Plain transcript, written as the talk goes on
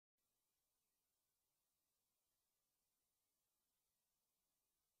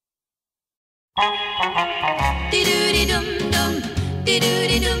Dee-doo-dee-dum-dum,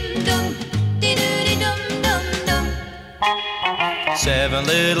 dee-doo-dee-dum-dum, dee-doo-dee-dum-dum-dum. 7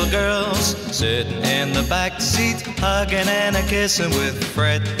 little girls sitting in the back seat, hugging and a kissing with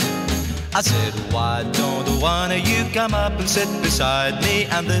Fred. I said, why don't one of you come up and sit beside me?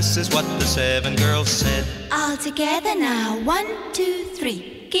 And this is what the 7 girls said. All together now, 1, 2,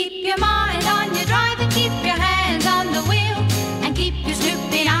 3. Keep your mind on your drive and keep your hands on the wheel, and keep your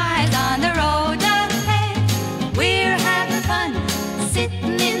snooping eyes on the road ahead. We're having fun,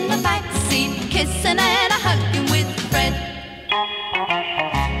 sitting in the back seat, kissing and a hugging with Fred.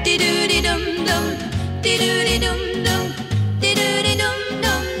 Dee-doo-dee-dum-dum, dee-doo-dee-dum-dum,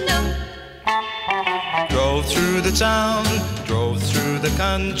 dee-doo-dee-dum-dum-dum. Drove through the town, drove through the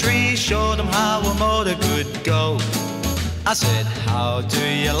country, showed them how a motor could go. I said, how do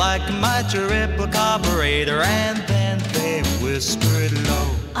you like my triple carburetor? And then they whispered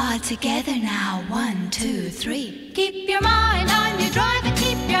low. All together now, 1, 2, 3. Keep your mind on your drive and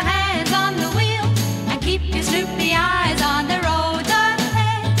keep your hands on the wheel, and keep your snoopy eyes on the road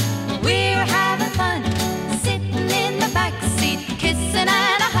ahead. We're having fun, sitting in the back seat, kissing and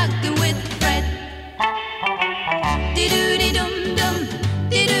a hugging with Fred. Dee-doo-dee-dum-dum,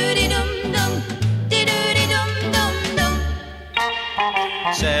 dee-doo-dee-dum-dum, dee-doo-dee-dum-dum-dum.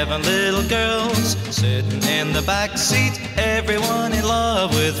 7 little girls sitting in the back seat, everyone in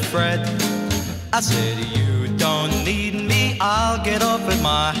love with Fred. I said, you don't need me, I'll get off at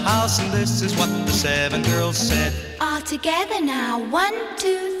my house. And this is what the 7 girls said. All together now, 1,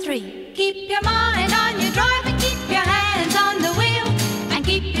 2, 3. Keep your mind on your drive and keep your hands on the wheel, and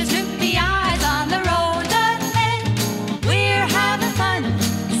keep your snoopy eyes on the road ahead. We're having fun,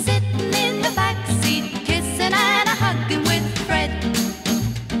 sitting in the back seat, kissing and a hugging with Fred.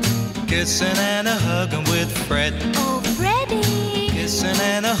 Kissing and a hugging with Fred. Oh, Freddie. Kissing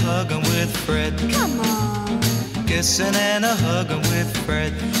and a hugging with Fred. Come on. Kissing and a hugging with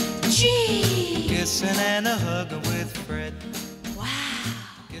Fred. Gee. Kissing and a hugging with Fred. Wow.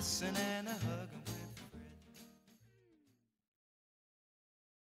 Kissing and a hugging.